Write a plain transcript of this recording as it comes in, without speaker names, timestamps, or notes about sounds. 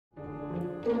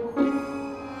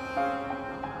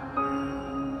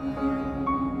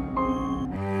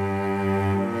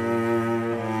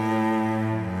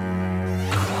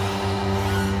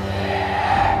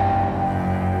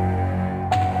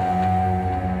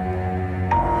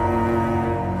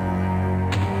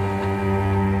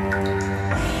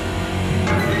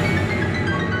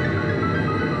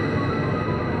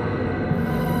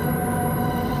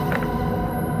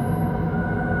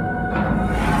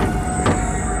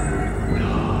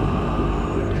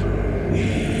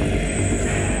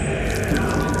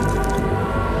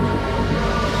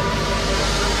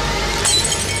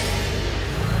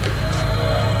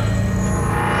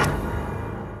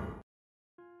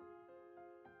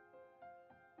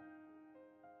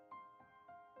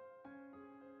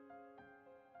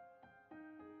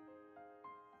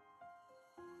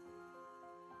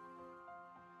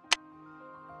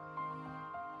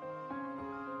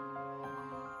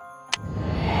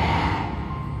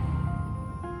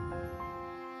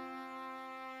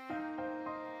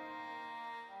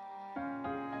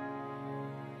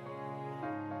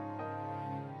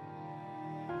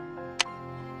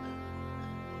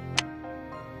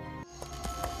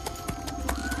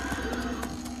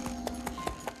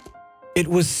It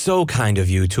was so kind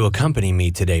of you to accompany me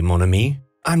today, mon ami.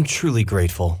 I'm truly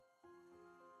grateful.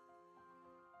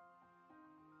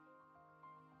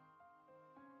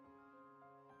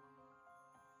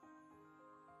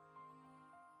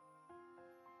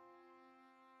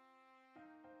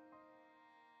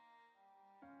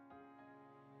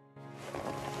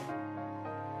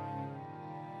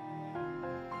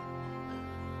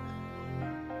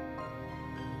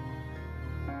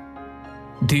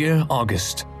 Dear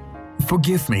August,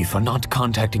 forgive me for not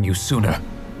contacting you sooner.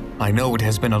 I know it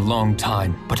has been a long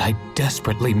time, but I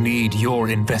desperately need your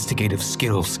investigative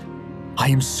skills. I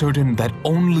am certain that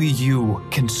only you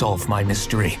can solve my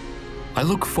mystery. I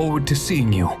look forward to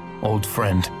seeing you, old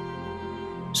friend.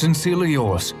 Sincerely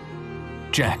yours,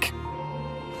 Jack.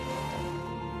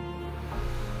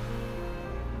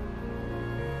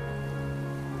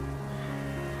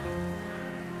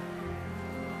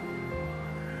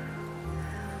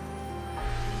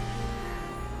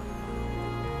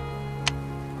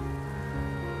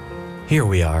 Here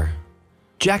we are.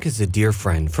 Jack is a dear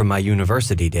friend from my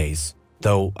university days,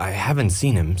 though I haven't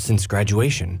seen him since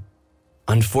graduation.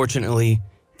 Unfortunately,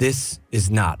 this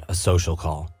is not a social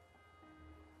call.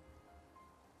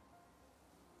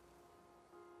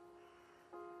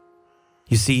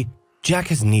 You see, Jack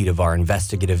has need of our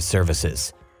investigative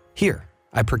services. Here,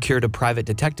 I procured a private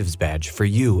detective's badge for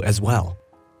you as well.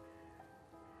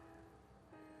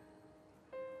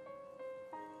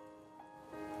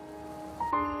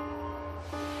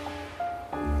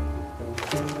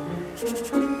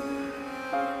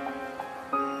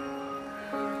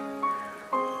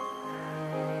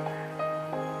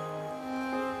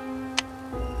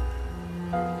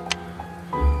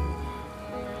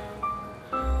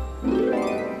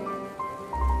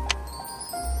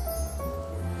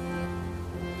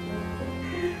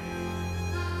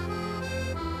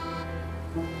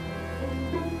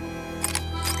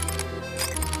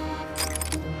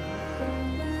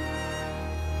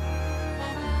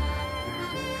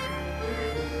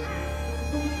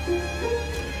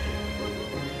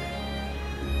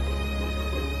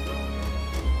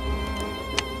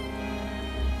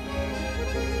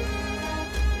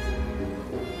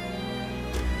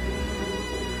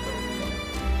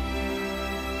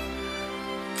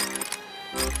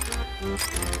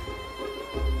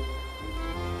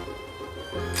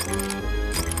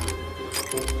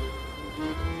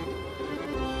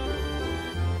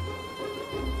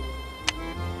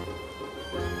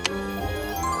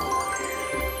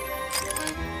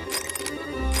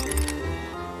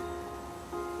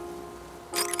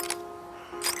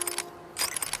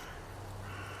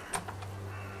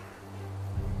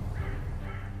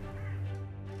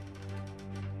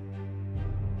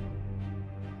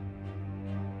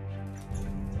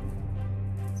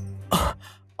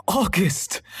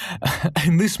 August!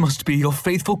 And this must be your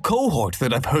faithful cohort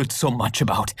that I've heard so much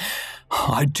about.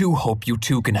 I do hope you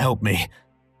two can help me.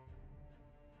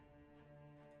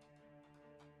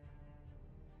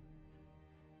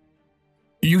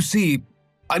 You see,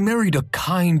 I married a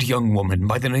kind young woman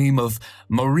by the name of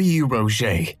Marie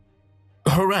Roget.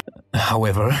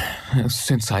 However,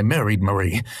 since I married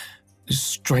Marie,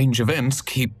 strange events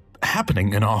keep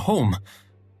happening in our home.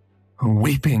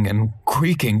 Weeping and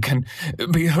creaking can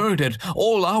be heard at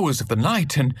all hours of the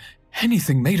night, and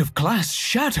anything made of glass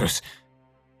shatters.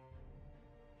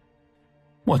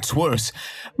 What's worse,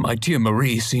 my dear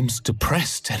Marie seems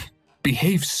depressed and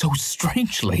behaves so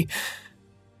strangely.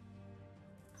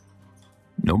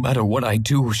 No matter what I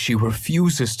do, she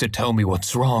refuses to tell me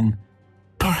what's wrong.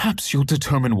 Perhaps you'll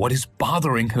determine what is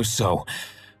bothering her so.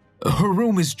 Her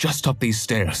room is just up these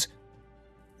stairs.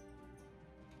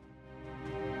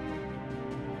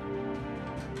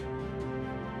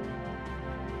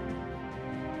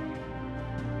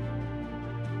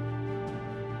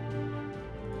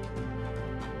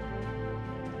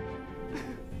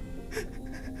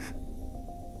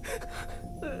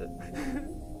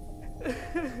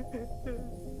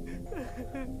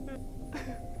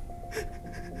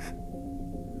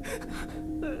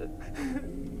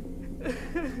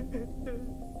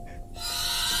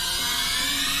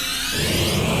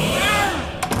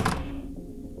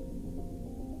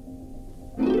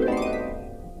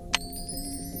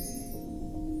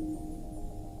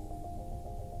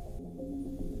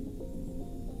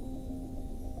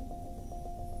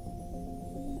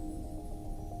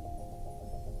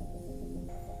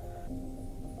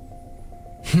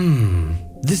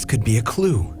 This could be a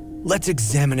clue. Let's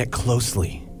examine it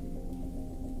closely.